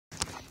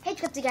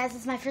What's up, you guys?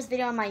 This is my first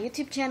video on my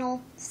YouTube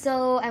channel,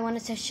 so I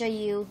wanted to show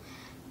you.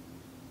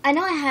 I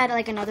know I had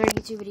like another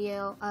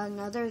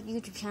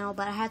YouTube channel,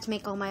 but I had to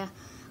make all my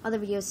other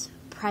videos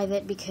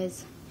private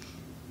because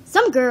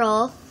some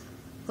girl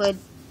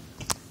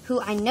who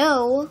I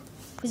know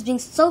was being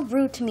so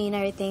rude to me and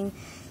everything.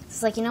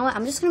 It's like, you know what?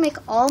 I'm just gonna make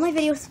all my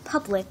videos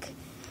public,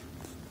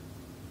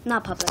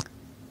 not public,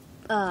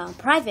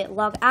 private.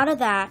 Log out of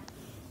that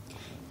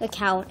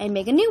account and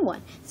make a new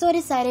one. So I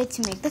decided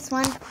to make this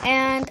one,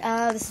 and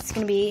this is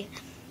gonna be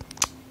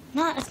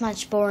not as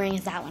much boring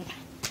as that one.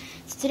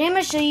 So today I'm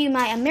gonna show you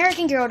my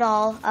American Girl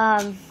doll.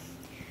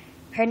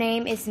 Her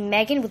name is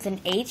Meghan with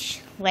an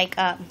H, like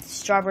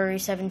Strawberry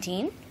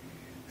 17.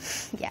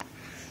 Yeah.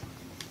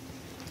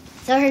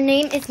 So her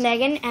name is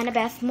Meghan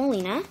Anabeth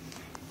Molina.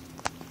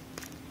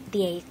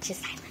 The H is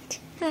silent.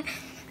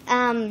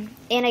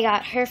 And I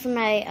got her for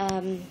my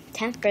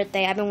 10th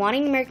birthday. I've been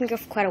wanting an American Girl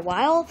for quite a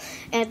while,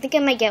 and I think I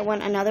might get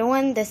another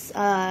one this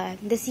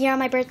year on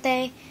my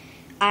birthday.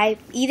 I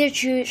either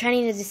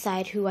trying to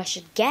decide who I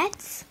should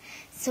get,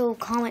 so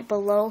comment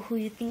below who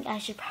you think I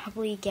should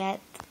probably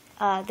get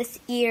this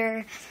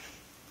year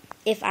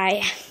if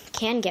I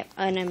can get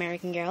an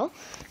American Girl.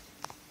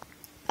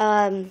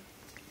 I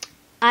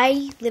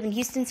live in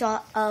Houston,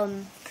 so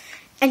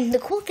and the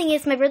cool thing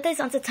is my birthday is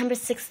on September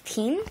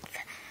 16th.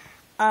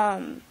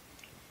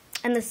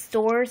 And the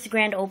store's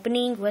grand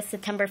opening was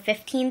September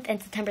 15th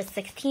and September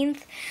 16th.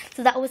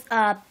 So that was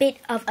a bit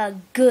of a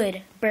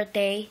good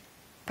birthday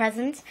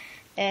present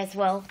as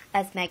well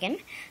as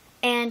Meghan.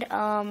 And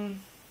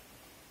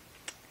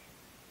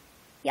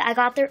yeah, I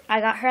got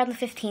her on the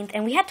 15th,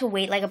 and we had to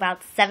wait like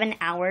about 7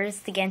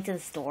 hours to get into the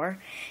store.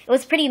 It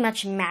was pretty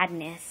much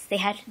madness. They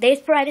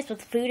provided us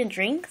with food and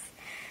drinks,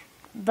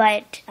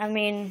 but I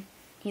mean,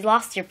 you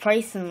lost your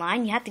place in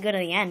line. You had to go to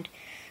the end.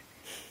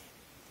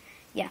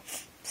 Yeah.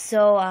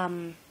 So,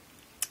 I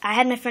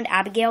had my friend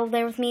Abigail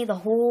there with me the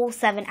whole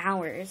 7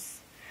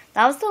 hours.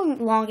 That was the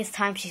longest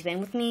time she's been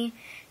with me.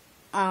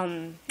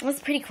 It was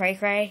pretty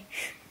cray-cray.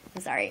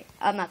 I'm sorry,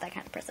 I'm not that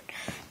kind of person.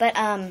 But,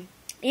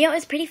 you know, it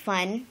was pretty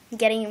fun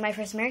getting my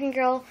first American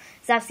Girl,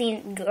 because I've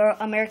seen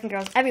American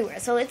Girls everywhere.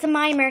 So, it's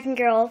my American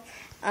Girl.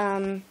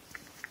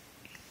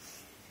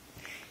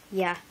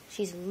 Yeah,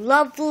 she's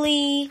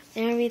lovely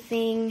and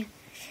everything.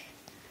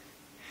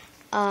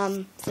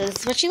 So this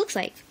is what she looks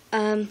like.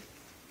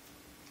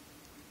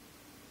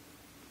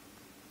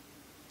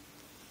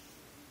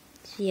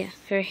 Yeah,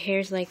 her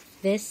hair's like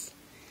this,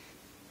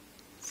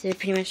 so it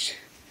pretty much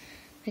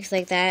looks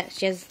like that.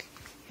 She has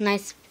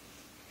nice,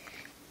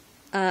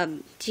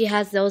 she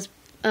has those,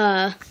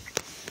 they're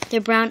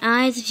brown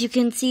eyes, if you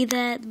can see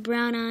that,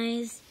 brown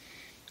eyes.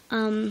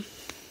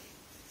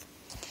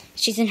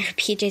 She's in her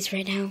PJs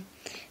right now.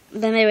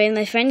 But anyway,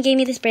 my friend gave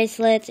me this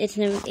bracelet. It's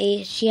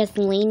she has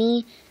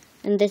Lainey,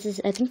 and this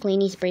is, I think,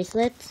 Lainey's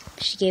bracelet.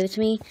 She gave it to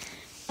me,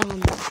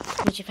 when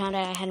she found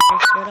out I had a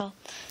first girl doll.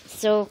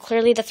 So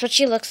clearly that's what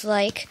she looks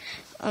like.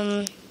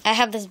 I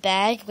have this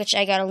bag, which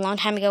I got a long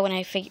time ago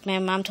when my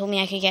mom told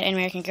me I could get an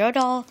American Girl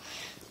doll.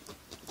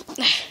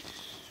 Okay.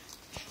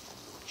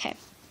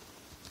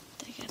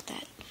 I got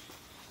that.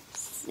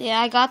 So,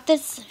 yeah, I got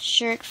this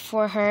shirt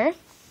for her.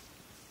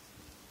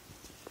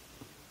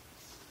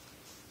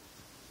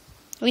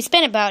 We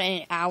spent about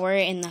an hour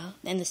in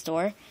the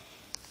store.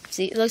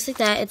 See, it looks like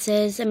that. It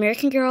says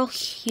American Girl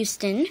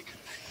Houston.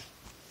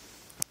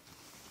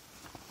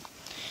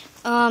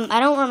 I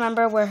don't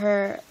remember where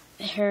her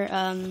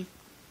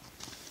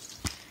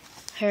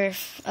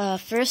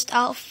first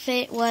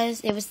outfit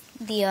was. It was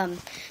the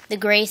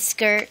gray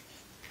skirt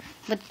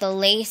with the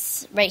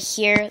lace right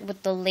here,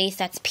 with the lace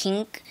that's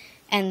pink,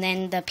 and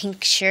then the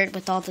pink shirt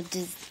with all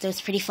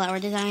those pretty flower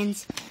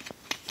designs.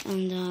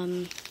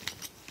 And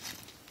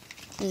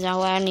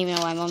I don't even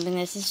know why I'm opening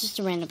this. It's just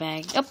a random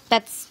bag. Oh,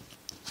 that's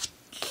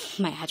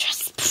my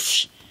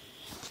address.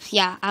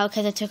 Yeah,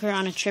 because I took her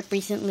on a trip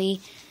recently.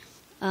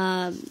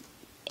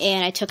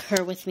 And I took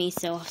her with me,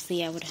 so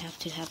obviously I would have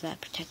to have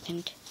that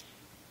protected.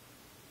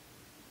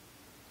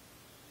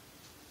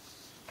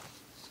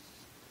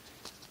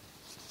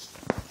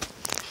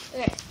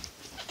 Okay.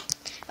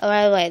 Oh,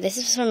 by the way, this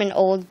is from an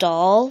old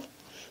doll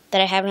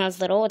that I had when I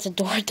was little. It's a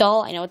Dora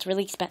doll. I know it's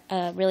really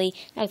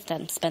not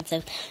that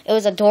expensive. It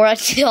was a Dora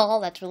doll.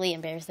 That's really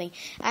embarrassing.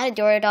 I had a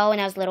Dora doll when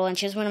I was little, and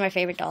she was one of my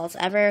favorite dolls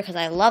ever because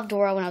I loved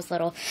Dora when I was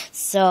little.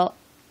 So,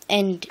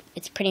 and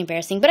it's pretty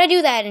embarrassing. But I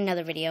do that in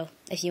another video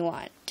if you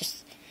want. Just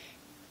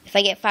if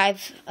I get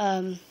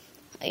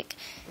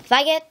if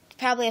I get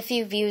probably a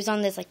few views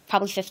on this, like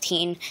probably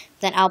 15,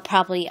 then I'll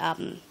probably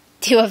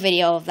do a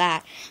video of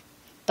that.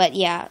 But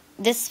yeah,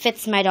 this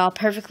fits my doll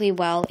perfectly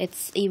well.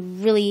 It's a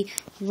really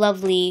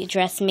lovely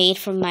dress made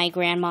from my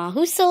grandma,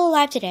 who's still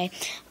alive today.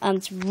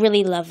 It's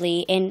really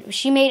lovely, and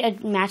she made a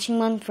matching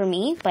one for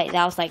me, but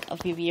that was like a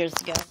few years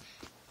ago.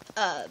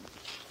 5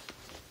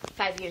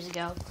 years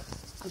ago,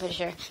 I'm pretty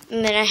sure.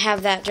 And then I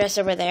have that dress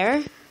over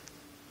there.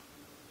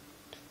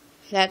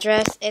 That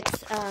dress,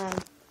 it's,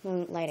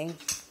 lighting.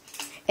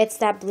 It's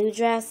that blue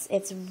dress.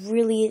 It's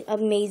really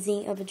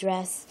amazing of a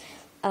dress.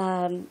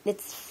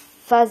 It's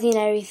fuzzy and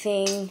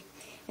everything.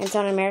 And it's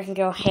on an American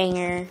Girl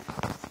hanger.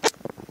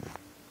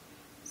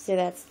 So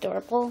that's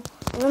adorable.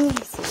 Let me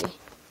see.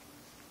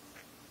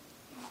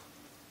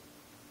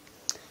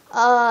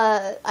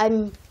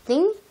 I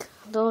think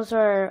those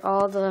are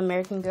all the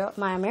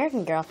My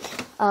American Girl.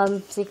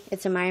 See,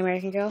 it's a My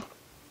American Girl.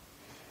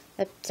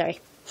 Sorry.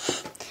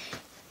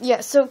 Yeah,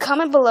 so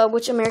comment below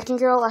which American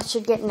Girl I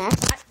should get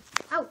next.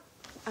 Ow!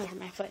 I hit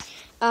my foot.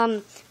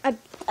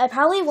 I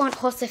probably want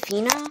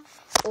Josefina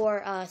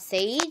or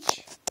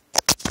Sage.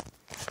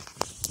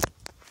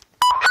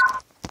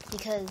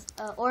 Because,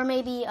 or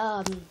maybe,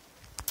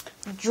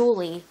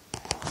 Julie.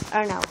 I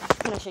don't know.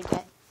 Which one I should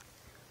get.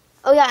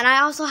 Oh yeah, and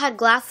I also had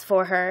glasses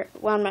for her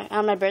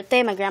on my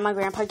birthday. My grandma and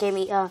grandpa gave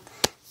me,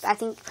 I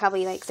think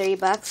probably like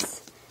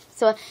 $30.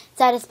 So I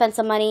decided to spend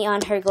some money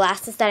on her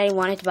glasses that I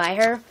wanted to buy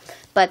her,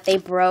 but they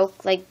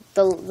broke. Like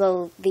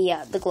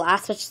the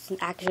glass, which is an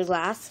actual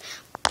glass,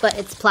 but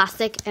it's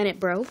plastic and it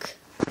broke.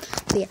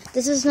 So yeah,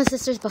 this is my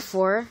sister's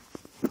before,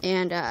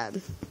 and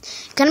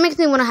it kind of makes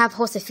me want to have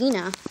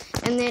Josefina,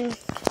 and then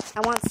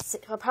I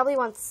probably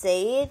want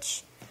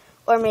Sage.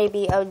 Or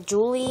maybe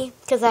Julie,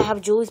 because I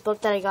have Julie's book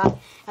that I got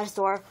at a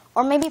store.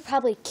 Or maybe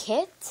probably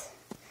Kit,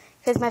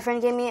 because my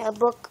friend gave me a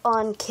book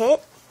on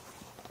Kit.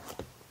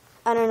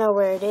 I don't know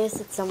where it is.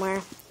 It's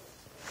somewhere.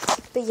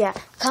 But yeah,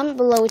 comment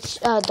below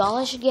which doll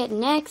I should get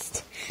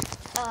next.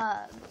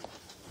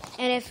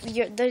 And if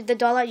the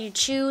doll that you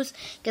choose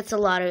gets a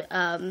lot of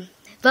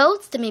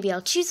votes, then maybe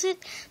I'll choose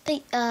it.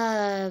 But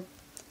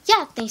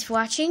yeah, thanks for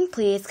watching.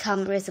 Please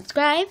comment and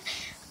subscribe.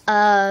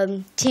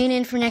 Tune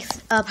in for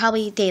next,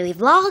 probably daily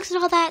vlogs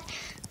and all that.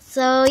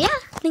 So, yeah,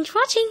 thanks for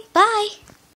watching. Bye!